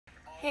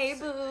Hey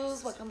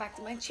boos, welcome back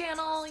to my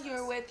channel.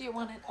 You're with your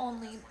one and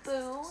only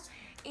boo,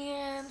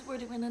 and we're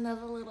doing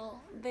another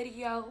little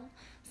video,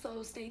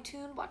 so stay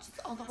tuned, watch this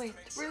all the way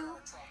through,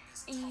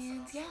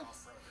 and yeah.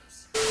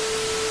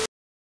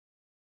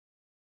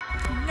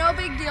 No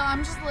big deal,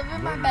 I'm just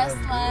living my best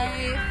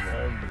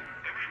life.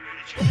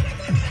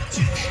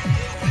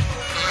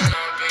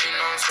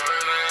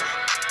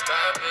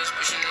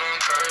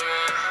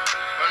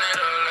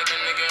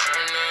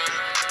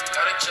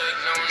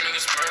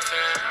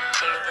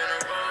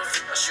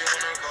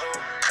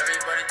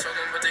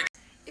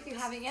 If you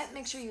haven't yet,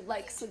 make sure you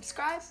like,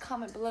 subscribe,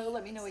 comment below,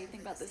 let me know what you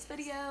think about this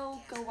video.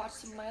 Go watch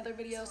some of my other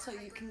videos so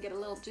you can get a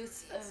little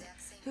gist of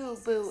who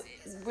Boo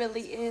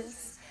really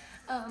is.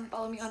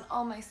 Follow me on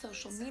all my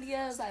social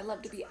medias. I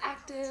love to be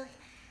active.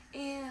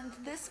 And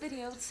this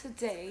video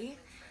today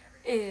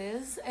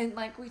is, and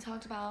like we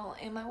talked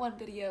about in my one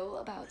video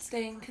about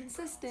staying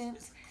consistent,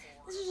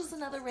 this is just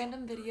another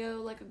random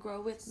video, like a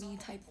grow with me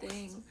type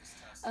thing.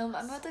 I'm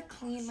about to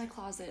clean my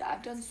closet.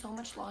 I've done so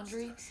much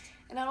laundry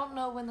and I don't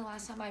know when the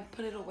last time I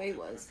put it away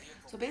was.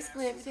 So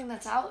basically everything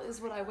that's out is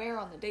what I wear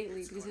on the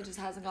daily because it just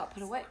hasn't got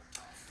put away.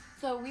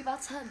 So we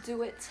about to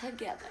do it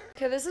together.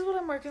 Okay, this is what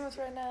I'm working with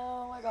right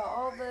now. I got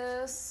all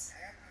this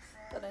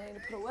that I need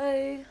to put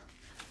away.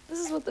 This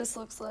is what this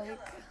looks like.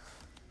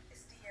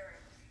 It's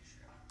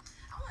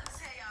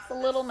a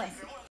little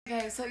messy.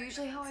 Okay, so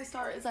usually how I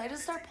start is I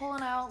just start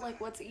pulling out like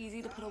what's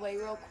easy to put away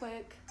real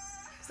quick.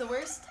 So the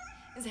worst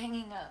is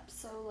hanging up.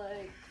 So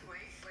like,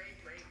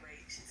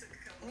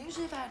 and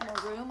usually if I had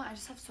more room, I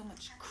just have so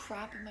much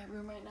crap in my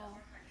room right now.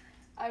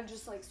 I've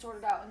just like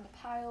sorted out into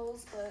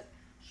piles, but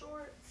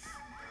shorts.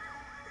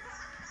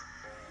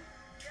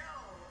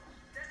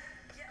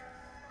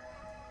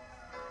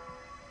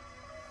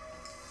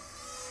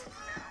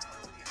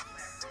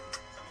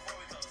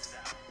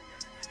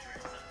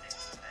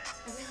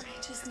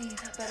 I just need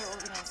a better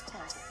organized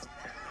closet.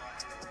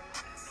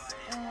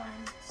 We're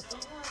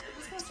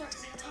just gonna start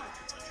from the top.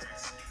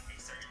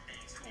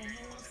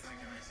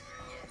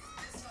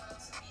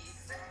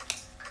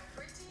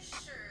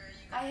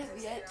 I have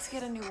yet to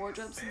get a new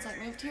wardrobe since I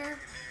moved here,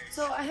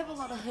 so I have a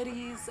lot of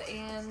hoodies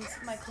and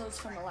my clothes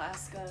from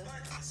Alaska,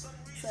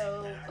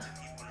 so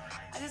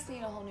I just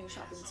need a whole new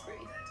shopping spree.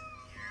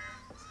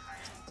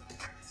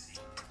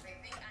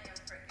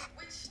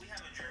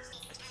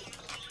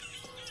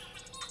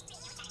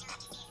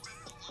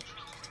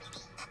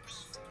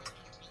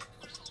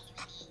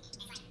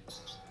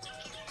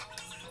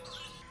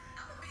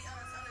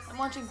 I'm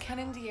watching Ken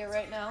and Dia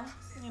right now.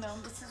 You know,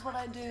 this is what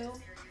I do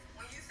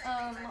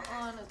on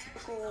a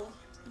typical,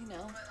 you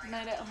know,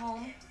 night at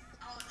home.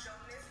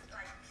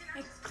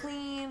 I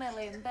clean, I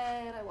lay in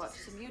bed, I watch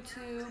some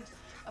YouTube.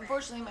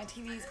 Unfortunately, my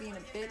TV is being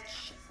a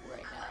bitch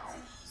right now,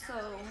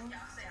 so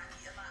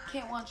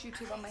can't watch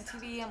YouTube on my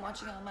TV. I'm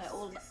watching it on my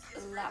old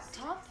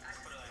laptop.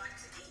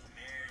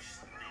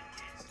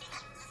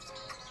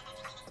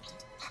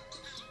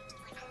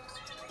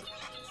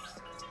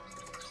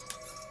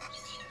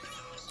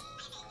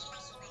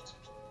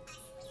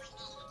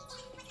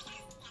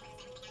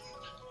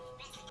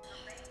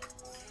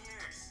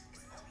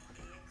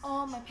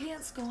 Oh, my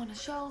pants go on a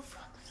shelf.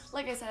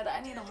 Like I said,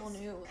 I need a whole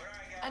new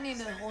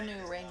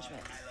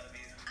arrangement.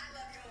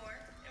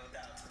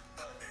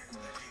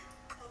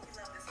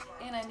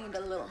 And I need a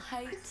little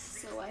height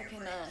so I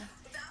can,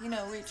 you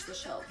know, reach the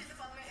shelf.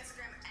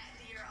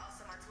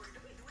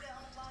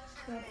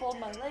 I'm gonna fold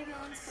my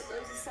leggings, put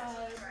those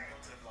aside.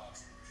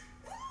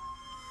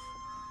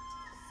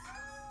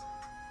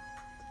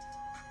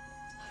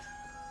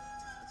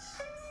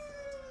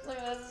 Look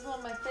at this, this is one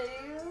of my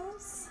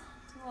faves.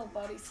 Little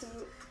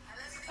bodysuit.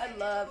 I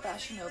love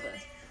Fashion Nova.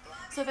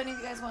 So if any of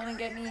you guys want to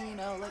get me, you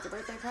know, like a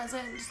birthday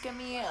present, just get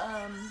me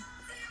a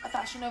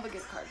Fashion Nova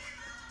gift card.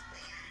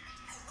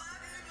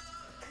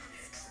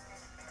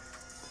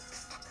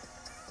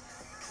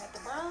 Got the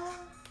bra.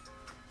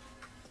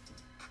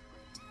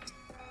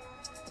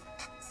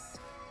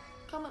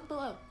 Comment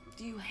below.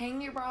 Do you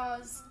hang your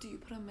bras? Do you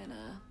put them in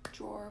a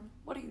drawer?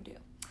 What do you do?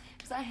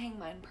 Because I hang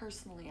mine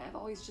personally. I've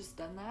always just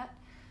done that.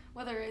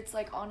 Whether it's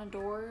like on a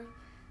door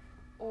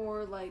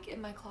or like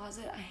in my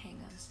closet, I hang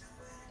them.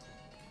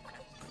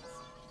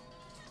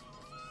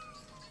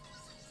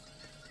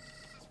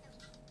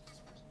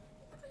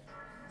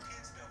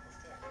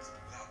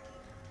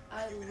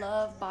 I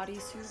love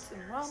bodysuits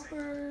and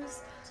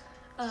rompers.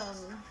 I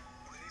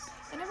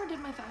never did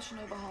my Fashion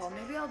Nova haul.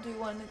 Maybe I'll do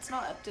one. It's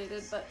not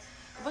updated, but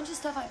a bunch of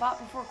stuff I bought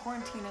before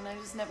quarantine and I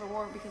just never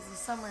wore because the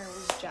summer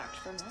was jacked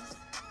from this.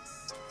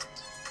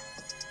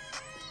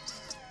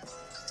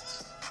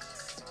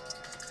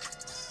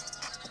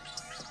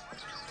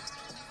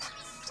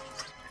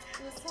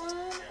 This one,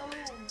 oh,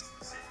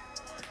 this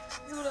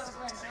is what I was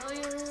wearing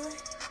earlier.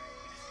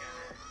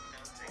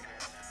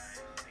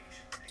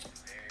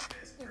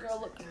 Your girl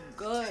looking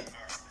good.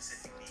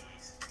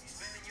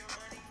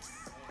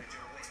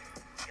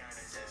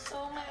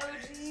 Oh my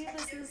OG,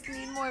 this is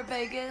Need More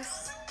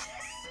Vegas.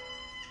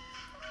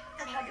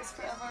 I've had this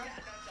forever.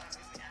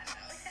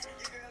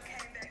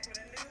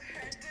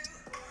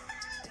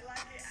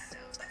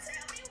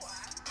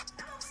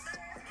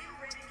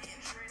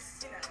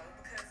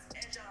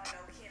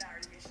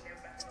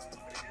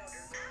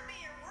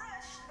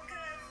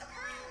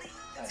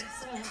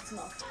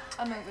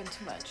 I'm moving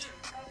too much.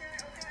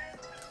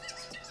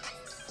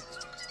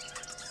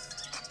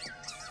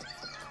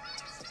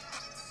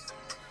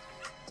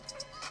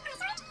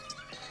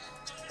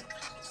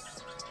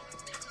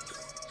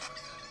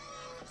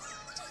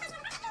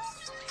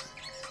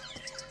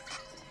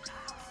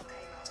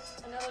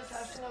 Another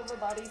Fashion Nova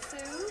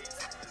bodysuit.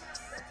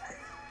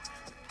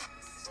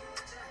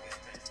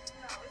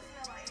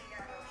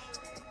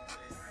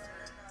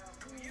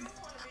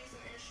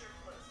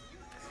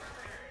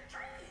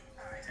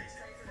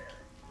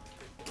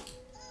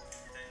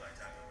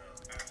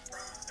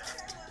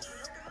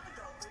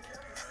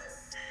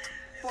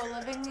 For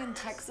living in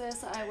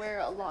Texas, I wear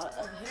a lot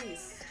of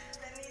hoodies.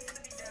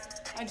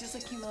 I just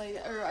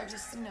accumulated, or I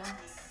just, you know,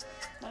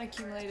 not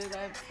accumulated,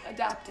 I've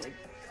adapted.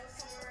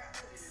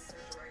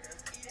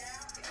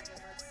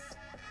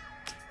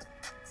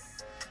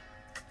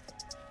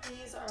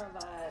 These are a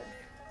vibe.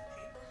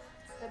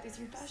 Got these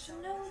from Fashion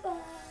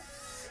Nova.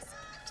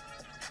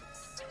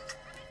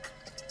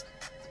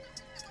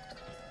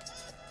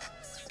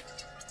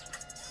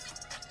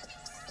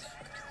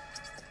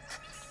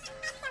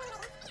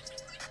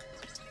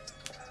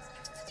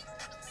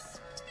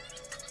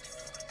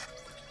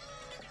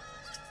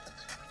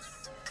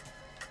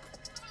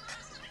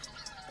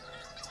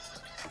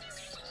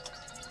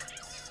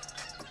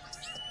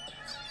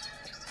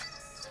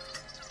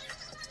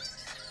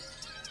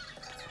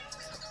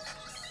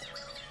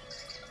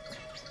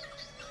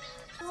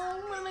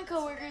 One of my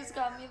coworkers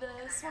got me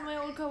this. One of my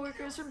old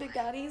coworkers from Big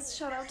Daddy's.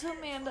 Shout out to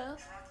Amanda.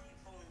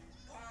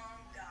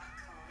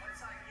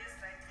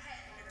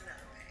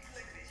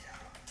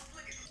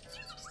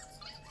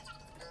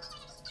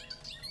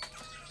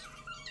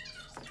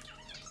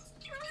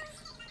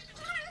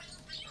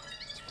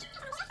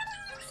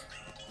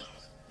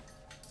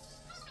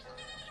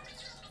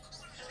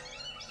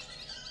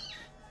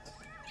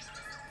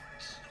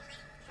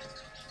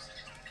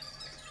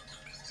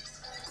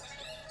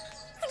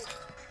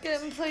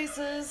 Getting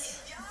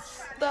places.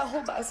 That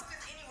whole basket.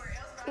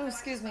 Oh,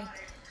 excuse me.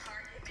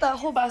 That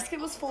whole basket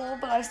was full,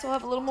 but I still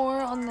have a little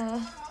more on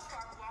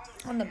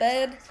the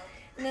bed.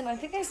 And then I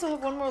think I still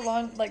have one more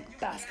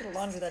basket of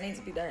laundry that needs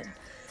to be done.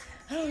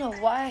 I don't know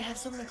why I have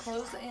so many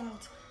clothes, and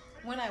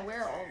when I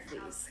wear all of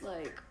these,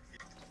 like.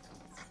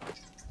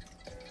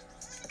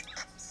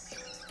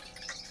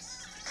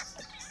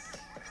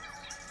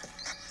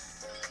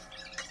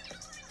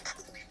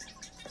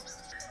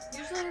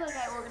 Usually, like,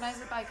 I organize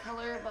it by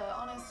color, but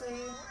honestly,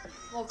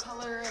 well,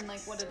 color and, like,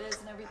 what it is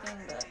and everything,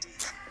 but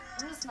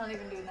I'm just not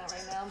even doing that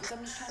right now because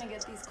I'm just trying to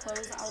get these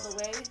clothes out of the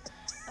way.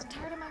 I'm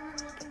tired of my room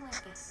looking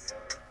like this.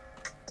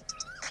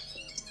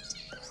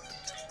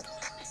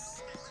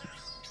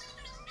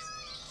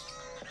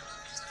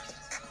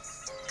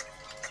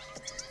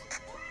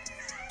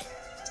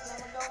 I'm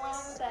gonna go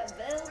around with that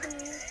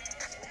velvet.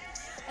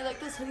 I like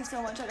this hoodie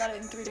so much, I got it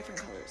in 3 different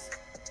colors.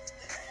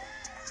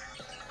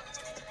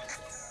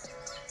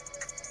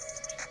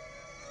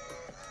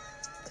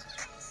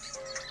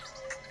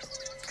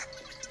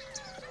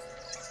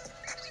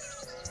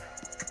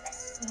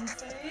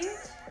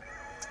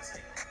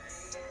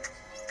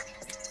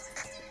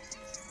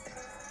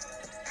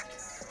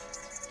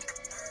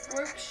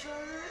 Work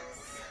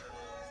shirts.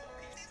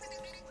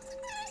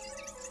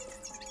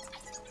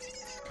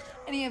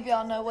 Any of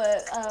y'all know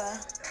what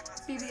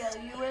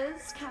BBLU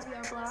is?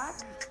 Caviar Black.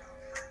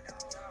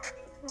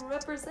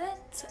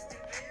 Represent.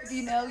 If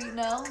you know, you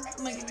know. I'm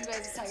gonna give you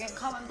guys a second.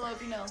 Comment below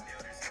if you know.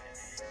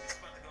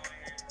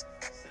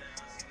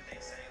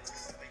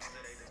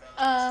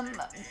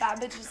 Bad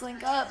Bitches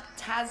Link Up.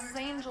 Taz's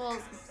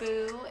Angels.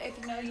 Boo. If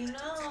you know, you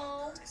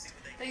know.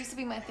 That used to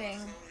be my thing.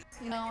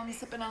 You know, I'm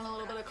sipping on a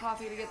little bit of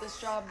coffee to get this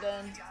job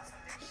done.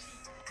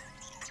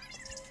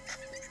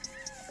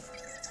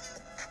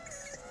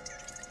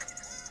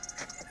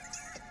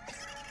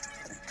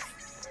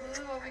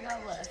 Ooh, what we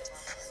got left?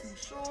 Some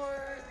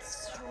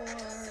shorts.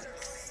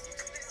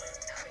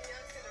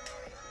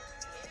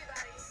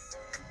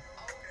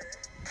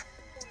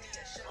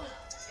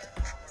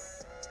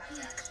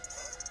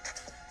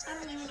 I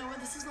don't even know where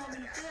this is all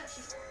gonna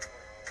fit.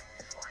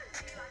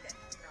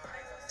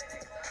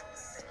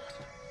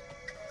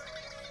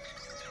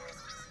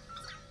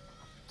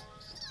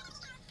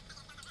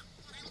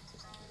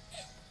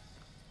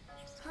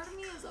 Part of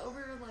me is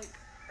over, like,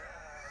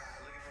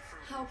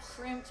 how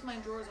cramped my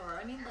drawers are.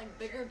 I need, like,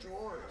 bigger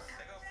drawers.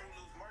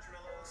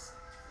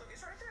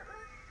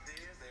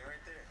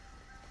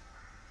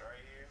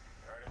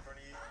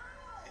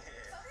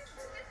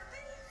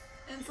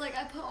 And it's like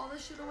I put all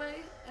this shit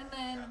away, and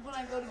then when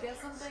I go to get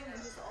something,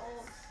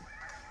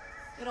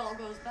 it all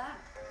goes back.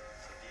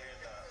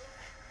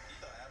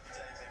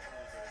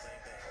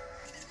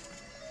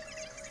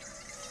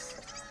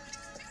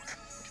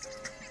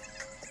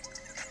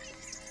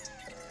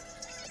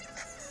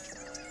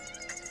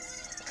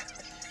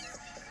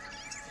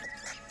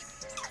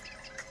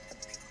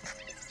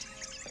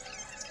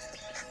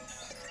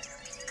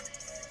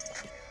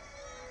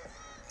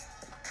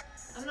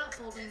 I'm not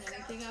folding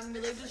anything. I'm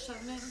really just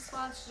shoving it in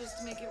spots just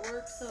to make it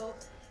work. So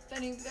if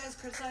any of you guys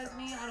criticize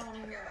me, I don't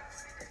want to hear it.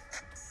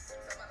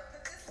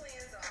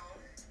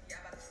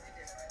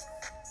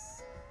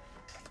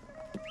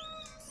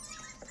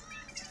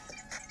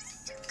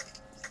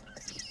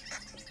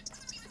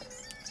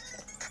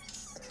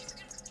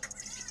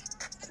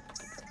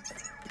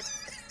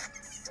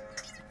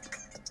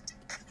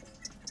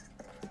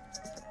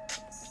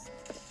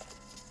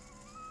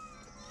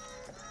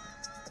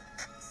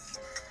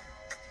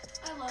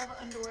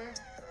 underwear.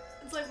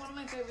 It's like one of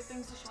my favorite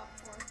things to shop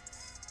for.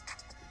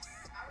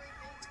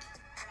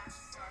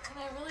 And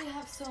I really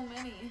have so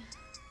many.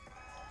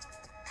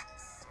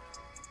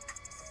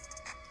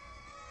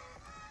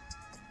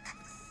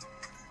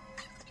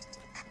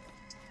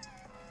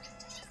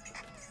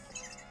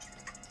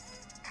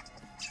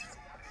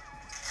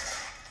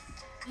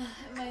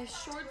 My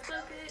shorts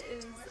bucket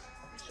is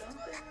jumping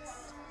right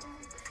now.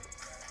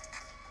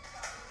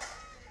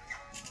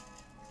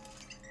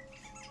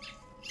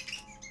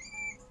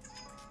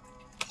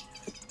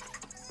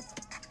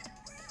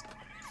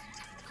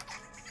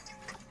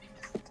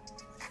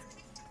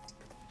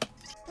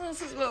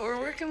 This is what we're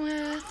working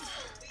with.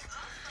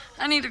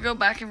 I need to go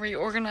back and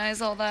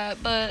reorganize all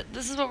that, but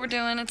this is what we're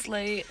doing. It's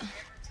late.